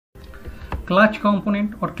clutch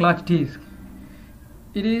component or clutch disc.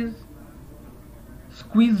 It is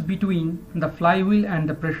squeezed between the flywheel and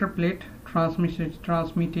the pressure plate,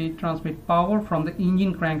 transmit power from the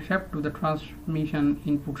engine crankshaft to the transmission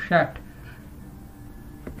input shaft.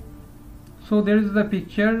 So there is the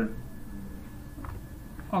picture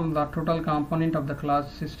on the total component of the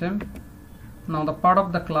clutch system. Now the part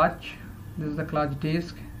of the clutch, this is the clutch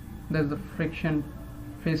disc, there is the friction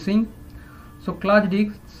facing. So clutch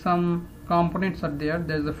disc, some components are there.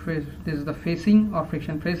 This is the facing or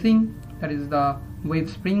friction facing, that is the wave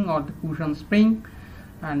spring or the cushion spring,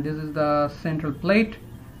 and this is the central plate,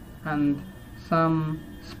 and some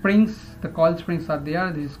springs, the coil springs are there.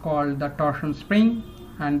 This is called the torsion spring,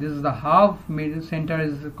 and this is the half, middle center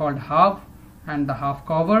is called half, and the half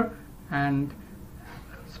cover and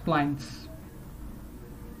splines.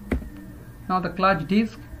 Now the clutch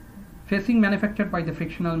disc facing manufactured by the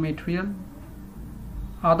frictional material.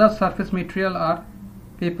 Other surface material are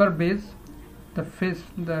paper base.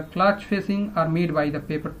 The clutch facing are made by the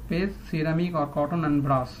paper base, ceramic or cotton and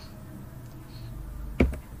brass.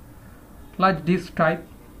 Clutch disc type.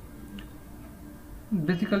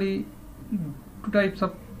 Basically, two types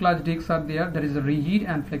of clutch discs are there. There is a rigid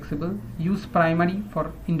and flexible, used primarily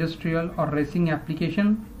for industrial or racing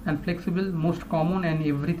application, and flexible, most common and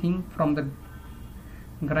everything from the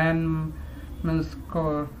Grandman's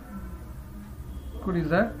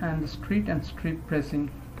cruiser and street and strip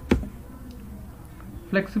racing.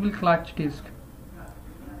 Flexible clutch disc.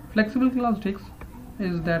 Flexible clutch disc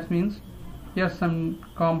is, that means here some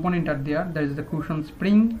component are there. There is the cushion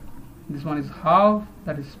spring, this one is half,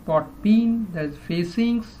 that is spot pin, there is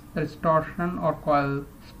facings, there is torsion or coil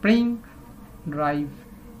spring, drive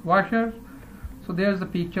washer. So there is the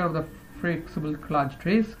picture of the flexible clutch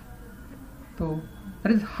disc. So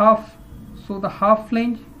that is half. So the half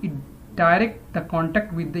flange, it direct the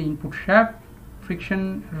contact with the input shaft.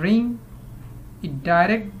 Friction ring, it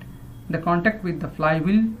direct the contact with the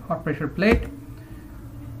flywheel or pressure plate.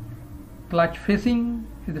 Clutch facing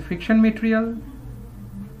is the friction material.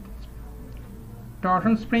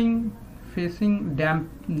 Torsion spring facing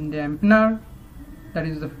dampener, that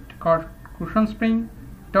is the cushion spring.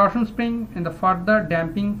 Torsion spring in the further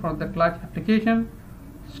damping for the clutch application.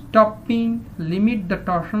 Stop pin limit the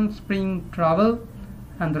torsion spring travel,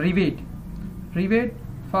 and the rivet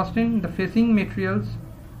fasten the facing materials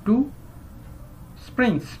to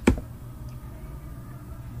springs.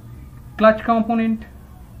 Clutch component,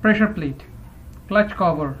 pressure plate, clutch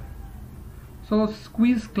cover. So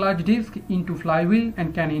squeeze clutch disc into flywheel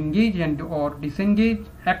and can engage and or disengage,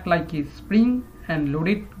 act like a spring and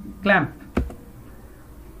loaded clamp.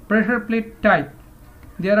 Pressure plate type.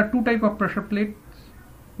 There are two types of pressure plates.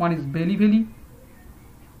 One is belly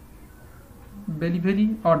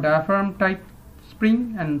or diaphragm type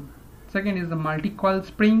spring, and second is the multi-coil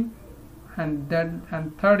spring, and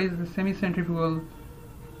third is the semi-centrifugal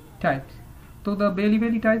types. So the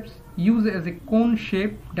belly types use as a cone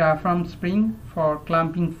shaped diaphragm spring for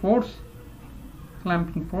clamping force.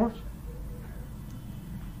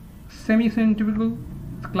 Semi-centrifugal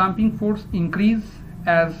clamping force increase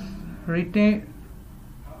as rotational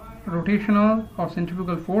or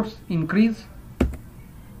centrifugal force increase.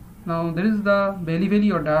 Now there is the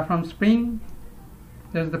belly or diaphragm spring.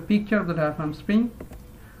 There is the picture of the diaphragm spring.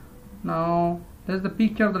 Now there is the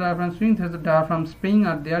picture of the diaphragm spring. There is the diaphragm spring,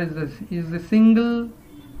 or there is a single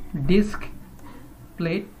disc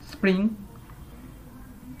plate spring,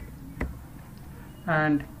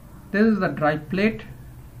 and this is the drive plate.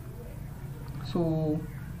 So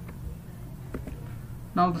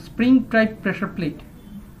now the spring type pressure plate.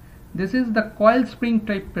 This is the coil spring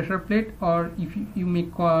type pressure plate, or if you may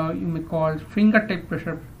call finger type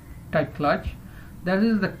pressure type clutch. This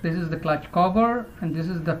is the clutch cover, and this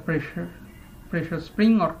is the pressure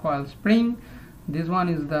spring or coil spring. This one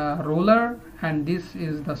is the roller, and this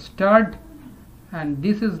is the stud, and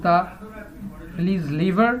this is the release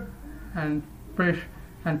lever and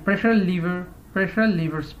pressure lever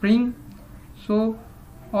spring. So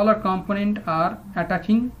all our components are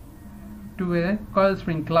attaching to a coil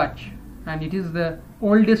spring clutch, and it is the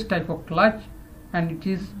oldest type of clutch, and it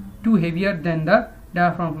is too heavier than the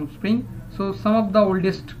diaphragm spring. So some of the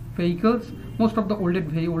oldest vehicles, most of the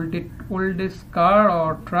oldest car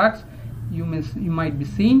or trucks, you might be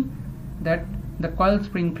seen that the coil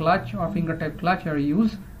spring clutch or finger type clutch are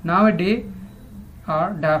used. Nowadays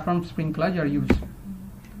our diaphragm spring clutch are used.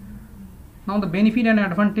 Now the benefit and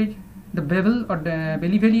advantage. The bevel or the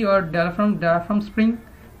belly or diaphragm spring,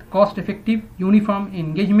 cost effective, uniform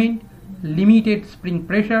engagement, limited spring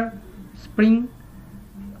pressure, spring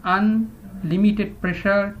unlimited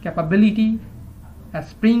pressure capability, as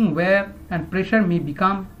spring wear and pressure may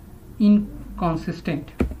become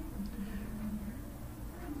inconsistent.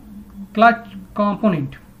 Clutch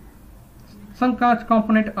component. Some clutch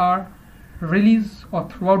components are release or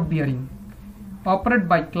throwout bearing, operate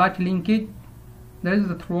by clutch linkage. There is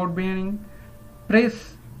the throwout bearing.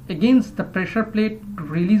 Press against the pressure plate to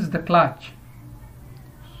release the clutch.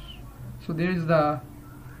 So there is the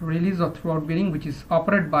release or throwout bearing, which is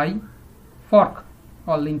operated by fork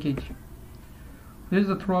or linkage. There is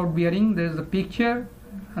the throwout bearing. There is the picture,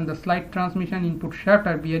 and the slide transmission input shaft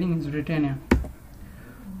or bearing is retainer.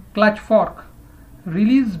 Clutch fork.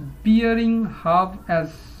 Release bearing have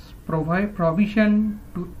as provision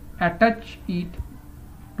to attach it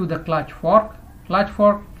to the clutch fork. Clutch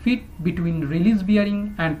fork fit between release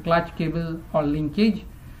bearing and clutch cable or linkage.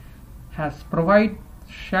 Has provide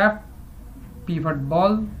shaft, pivot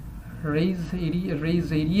ball, raise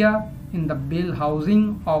area in the bell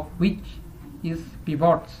housing of which is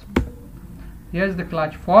pivots. Here is the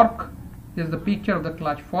clutch fork. Here is the picture of the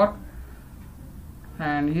clutch fork,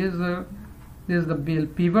 and this is the bell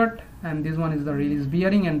pivot, and this one is the release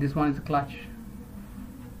bearing, and this one is the clutch.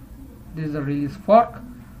 This is the release fork.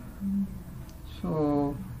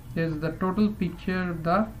 So here is the total picture of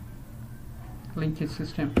the linkage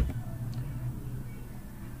system.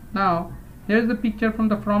 Now here is the picture from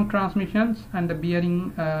the front transmissions and the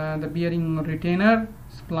bearing retainer,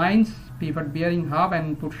 splines, pivot bearing hub, and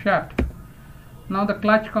input shaft. Now the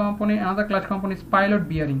clutch component, another clutch component is pilot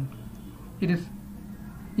bearing. It is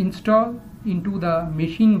installed into the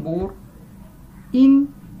machine bore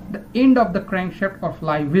in the end of the crankshaft or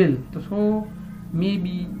flywheel. So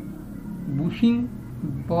maybe bushing,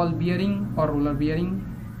 ball bearing, or roller bearing.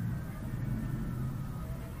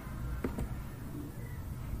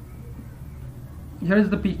 Here is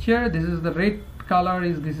the picture. This is the red color.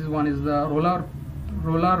 This is one is the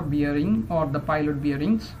roller bearing or the pilot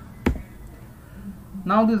bearings.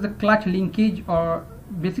 Now this is the clutch linkage, or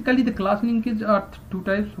basically the clutch linkage are two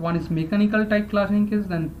types. One is mechanical type clutch linkage,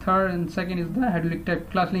 then third and second is the hydraulic type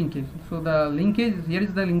clutch linkage. So the linkage, here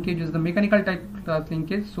is the linkage, is the mechanical type clutch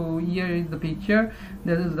linkage. So here is the picture.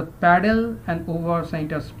 This is the paddle and over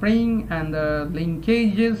center spring and the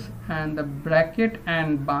linkages and the bracket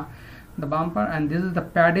and the bumper, and this is the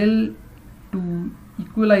paddle to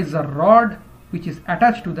equalize the rod which is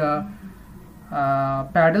attached to the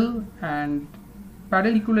paddle, and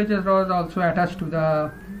paddle equalizer rod is also attached to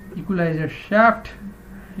the equalizer shaft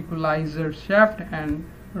and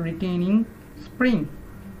retaining spring,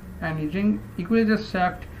 and equalizer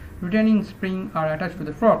shaft retaining spring are attached to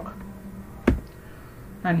the fork.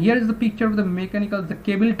 And here is the picture of the mechanical, the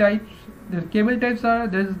cable types. The cable types are,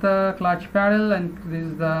 this is the clutch paddle, and this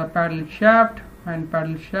is the paddle shaft, and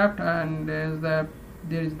there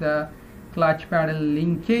is the clutch paddle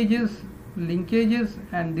linkages,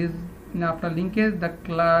 and this, and after linkage the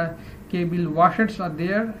cable washers are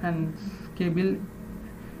there, and cables.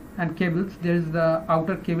 There is the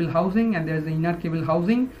outer cable housing and there is the inner cable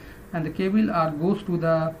housing, and the cable goes to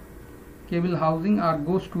the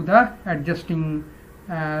adjusting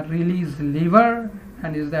release lever,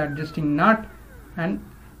 and is the adjusting nut and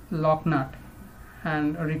lock nut,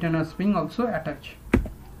 and a retainer spring also attached.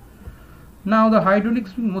 Now the hydraulic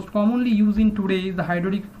spring most commonly used in today is the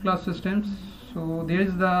hydraulic clutch systems. So there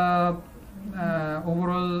is the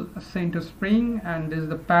overall center spring, and there is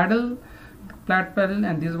the paddle, flat paddle,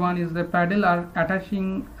 and this one is the paddle are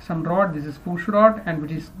attaching some rod. This is push rod, and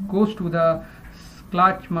which goes to the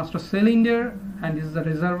clutch master cylinder, and this is the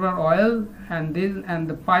reservoir oil, and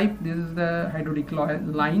the pipe. This is the hydraulic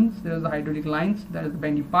lines. There is the hydraulic lines. There is the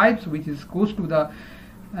bendy pipes which goes to the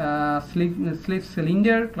slave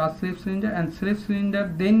cylinder, clutch slave cylinder, and slave cylinder.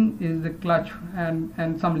 Then is the clutch,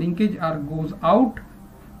 and some linkage goes out,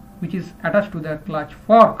 which is attached to the clutch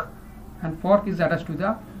fork, and fork is attached to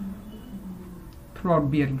the throwout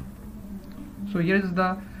bearing. So here is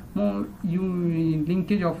the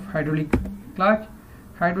linkage of hydraulic clutch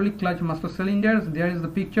master cylinders. There is the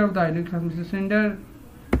picture of the hydraulic clutch master cylinder.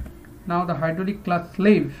 Now the hydraulic clutch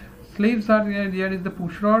slaves are there. There is the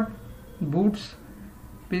push rod, boots,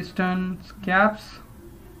 piston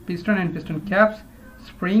and piston caps,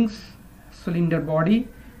 springs, cylinder body,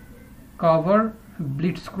 cover,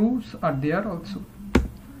 bleed screws are there also.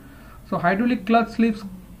 So hydraulic clutch sleeves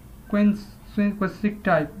concentric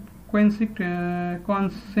types.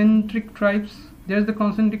 There is the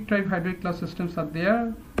concentric type hydraulic clutch systems are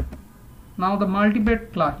there. Now the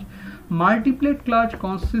multiplate clutch. Multiplate clutch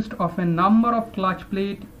consists of a number of clutch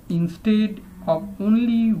plate instead of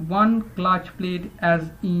only one clutch plate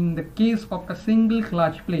as in the case of a single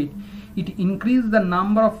clutch plate. It increases the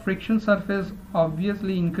number of friction surface,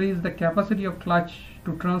 obviously increase the capacity of clutch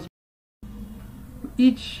to transfer.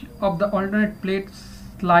 Each of the alternate plates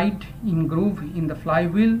slide in groove in the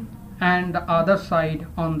flywheel and the other side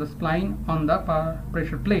on the spline on the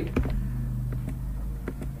pressure plate.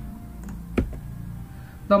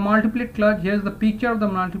 The multiplate clutch, here is the picture of the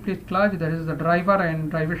multiplate clutch. There is the driver and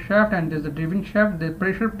driver shaft, and there is the driven shaft. The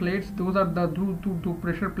pressure plates, those are the two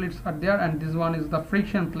pressure plates are there, and this one is the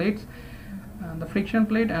friction plates. The friction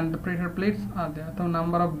plate and the pressure plates are there. The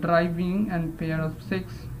number of driving and pair of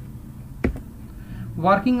 6.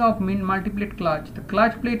 Working of multiplate clutch. The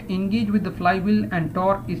clutch plate engage with the flywheel and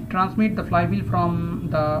torque is transmit the flywheel from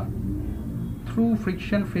the through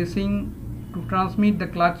friction facing to transmit the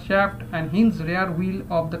clutch shaft, and hence rear wheel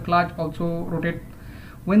of the clutch also rotate.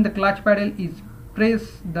 When the clutch pedal is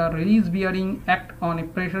pressed, the release bearing act on a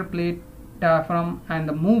pressure plate diaphragm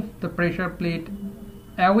and move the pressure plate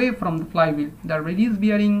away from the flywheel. The release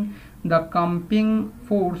bearing the comping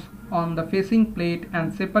force on the facing plate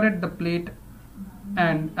and separate the plate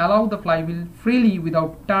and allow the flywheel freely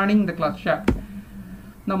without turning the clutch shaft.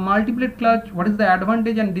 Now, multiplate clutch, what is the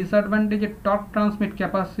advantage and disadvantage? Torque transmit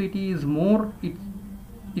capacity is more, its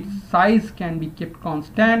size can be kept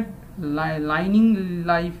constant, lining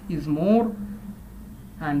life is more,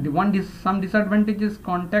 and some disadvantages: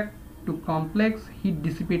 contact to complex, heat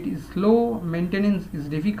dissipate is slow, maintenance is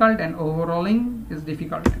difficult, and overhauling is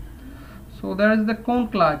difficult. So there is the cone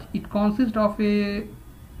clutch. It consists of a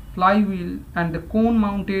flywheel and the cone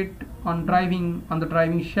mounted on the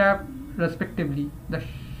driving shaft respectively. The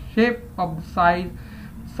shape of the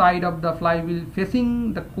side of the flywheel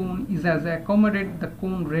facing the cone is as accommodate the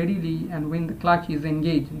cone readily, and when the clutch is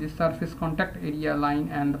engaged, the surface contact area line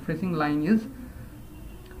and the facing line is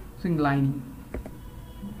lining.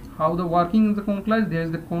 How the working of the cone clutch? There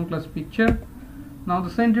is the cone clutch picture. Now the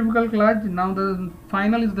centrifugal clutch. Now the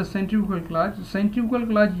final is the centrifugal clutch. Centrifugal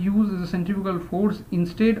clutch uses a centrifugal force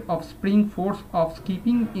instead of spring force of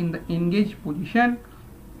keeping in the engaged position.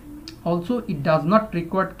 Also, it does not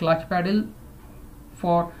require clutch pedal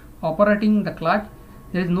for operating the clutch.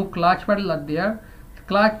 There is no clutch pedal out there. The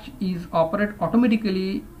clutch is operated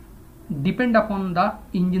automatically depend upon the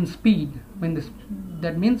engine speed.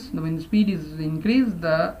 That means when the speed is increased,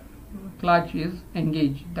 the clutch is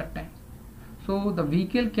engaged that time. So the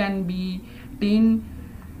vehicle can be taken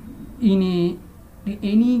in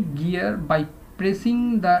any gear by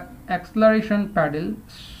pressing the acceleration pedal,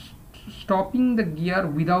 stopping the gear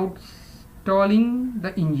without stalling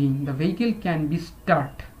the engine. The vehicle can be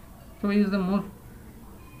start. So it is the most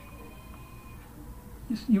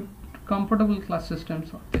comfortable clutch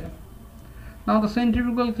systems out there. Now the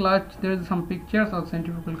centrifugal clutch, there is some pictures of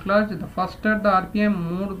centrifugal clutch. The faster the RPM,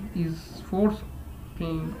 more is force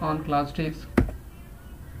on clutch disc.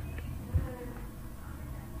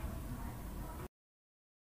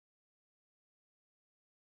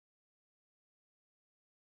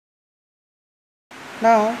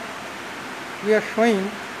 Now we are showing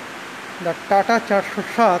the Tata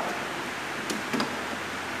 407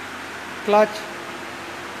 clutch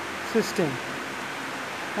system.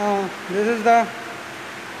 Now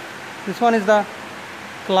this one is the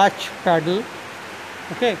clutch pedal.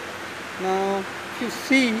 Okay. Now if you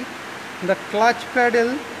see, the clutch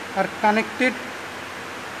pedal are connected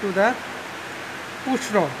to the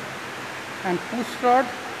push rod, and push rod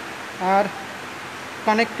are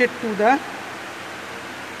connected to the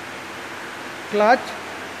clutch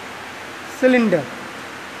cylinder.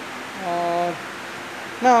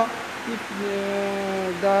 Now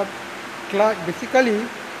the clutch, basically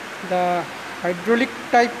the hydraulic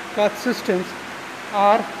type clutch systems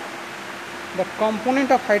are, the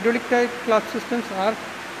component of hydraulic type clutch systems are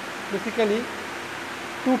basically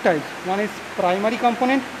two types. One is primary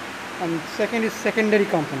component and second is secondary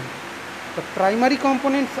component. The primary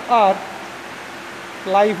components are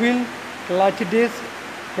flywheel, clutch disc,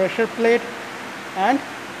 pressure plate, and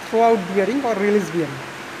throwout bearing or release bearing.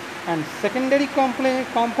 And secondary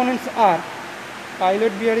components are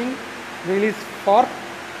pilot bearing, release fork,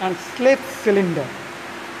 and slip cylinder.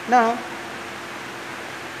 Now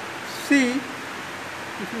see,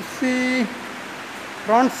 if you see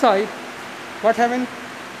front side, what happened?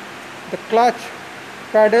 The clutch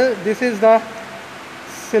pedal, this is the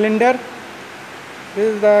cylinder,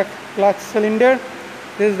 this is the clutch cylinder,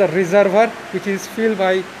 this is the reservoir which is filled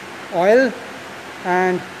by oil,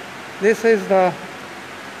 and this is the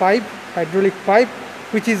pipe, hydraulic pipe,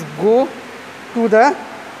 which is go to the,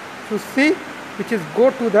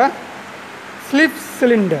 go to the slip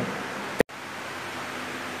cylinder.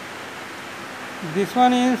 This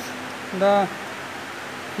one is the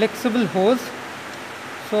flexible hose.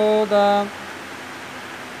 So the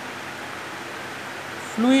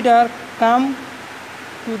fluid are come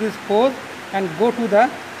to this hose and go to the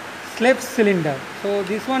slave cylinder. So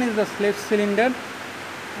this one is the slave cylinder,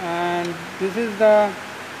 and this is the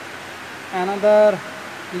another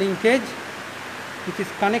linkage which is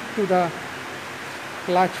connect to the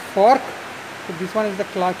clutch fork. So this one is the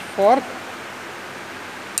clutch fork,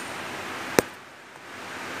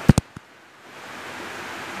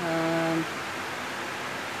 and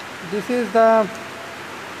this is the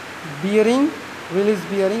bearing, release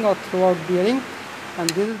bearing or throwout bearing, and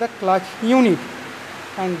this is the clutch unit,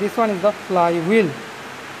 and this one is the flywheel.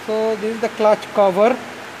 So this is the clutch cover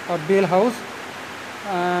or bell house,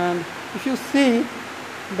 and if you see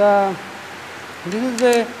this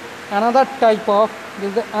is another type of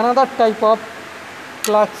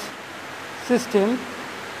clutch system.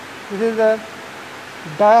 This is a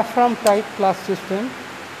diaphragm type clutch system.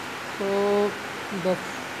 So the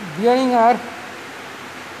bearing are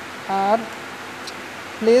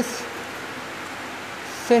placed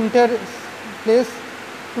to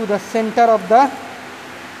the center of the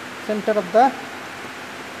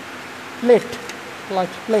plate,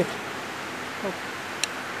 clutch plate. Okay.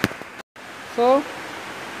 So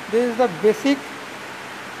this is the basic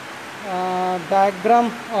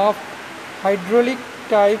diagram of hydraulic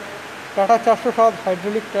type Tata 407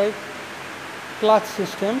 hydraulic type clutch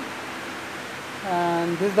system,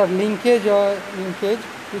 and this is the linkage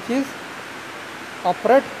which is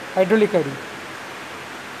operate hydraulically.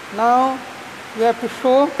 Now we have to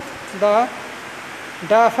show the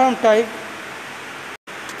diaphragm type,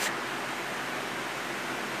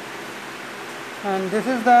 and this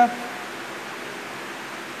is the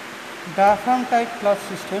diaphragm type clutch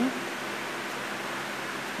system.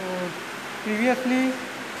 So previously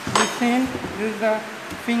we seen this is the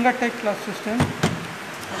finger type clutch system,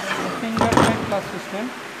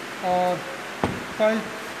 or coil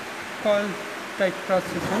type clutch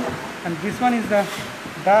system, and this one is the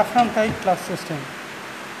diaphragm type clutch system.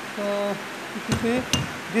 So if you see,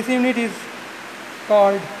 this unit is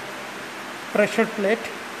called pressure plate,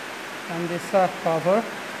 and this is a cover,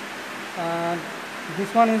 and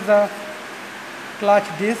this one is the clutch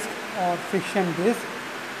disc or friction disc,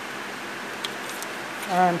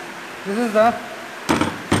 and this is the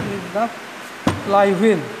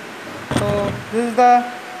flywheel. So this is the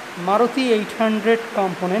Maruti 800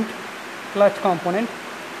 clutch component.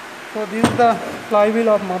 So this is the flywheel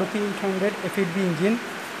of Maruti 800 FEB engine.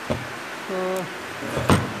 So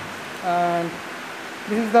and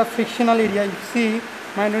this is the frictional area. You see,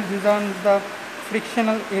 manual design is the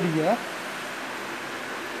frictional area,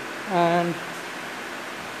 and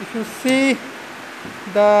if you see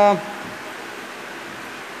the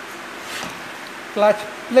clutch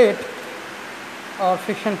plate or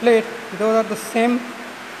friction plate, those are the same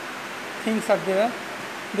things are there.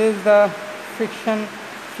 This is the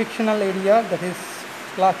frictional area, that is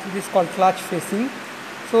clutch. This is called clutch facing.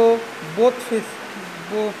 So both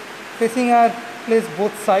facing are placed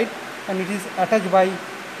both sides, and it is attached by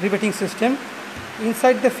riveting system.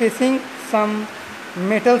 Inside the facing, some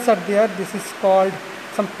metals are there. This is called,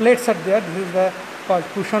 some plates are there. This is called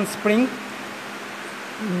cushion spring.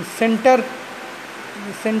 Center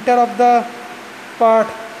of the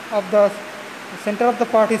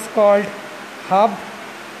part is called hub,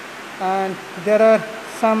 and there are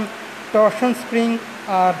some torsion spring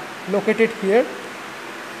are located here.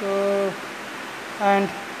 So, and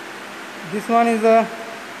this one is a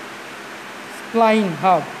spline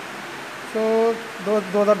hub. So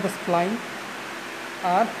those are the spline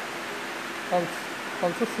are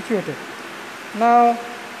also situated. Now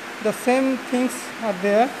the same things are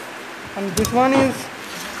there, and this one is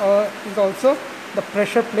also the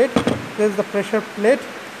pressure plate. This is the pressure plate,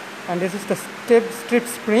 and this is the strip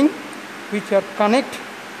spring which are connect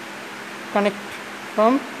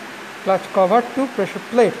from clutch cover to pressure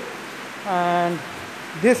plate, and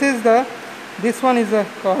this one is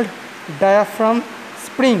called diaphragm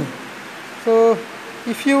spring. So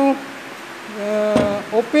if you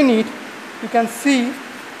open it, you can see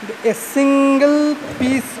a single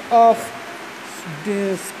piece of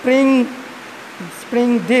the spring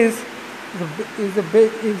disc is the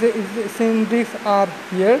same disc are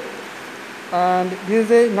here, and this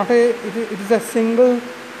is it is a single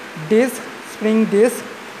disc, spring disc.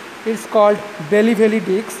 It's called belly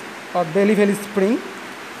disc or belly spring.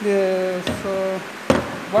 So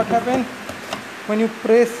what happens when you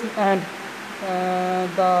press, and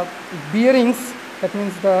the bearings, that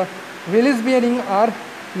means the release bearing are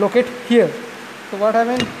located here. So what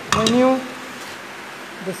happens when you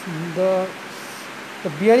the the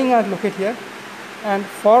bearing are located here, and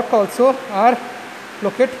fork also are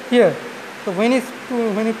located here. So when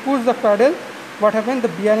you push the pedal, what happens? The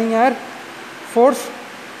bearing are forced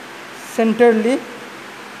centrally,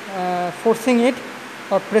 forcing it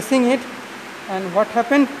or pressing it, and what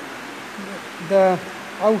happened? The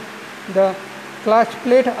clutch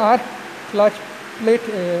plate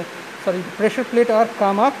pressure plate are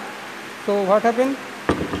come up. So what happened?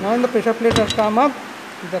 Now the pressure plate has come up,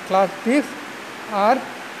 the clutch discs are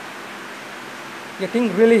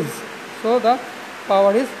getting released, so the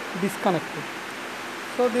power is disconnected.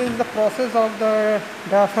 So this is the process of the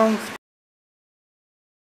diaphragm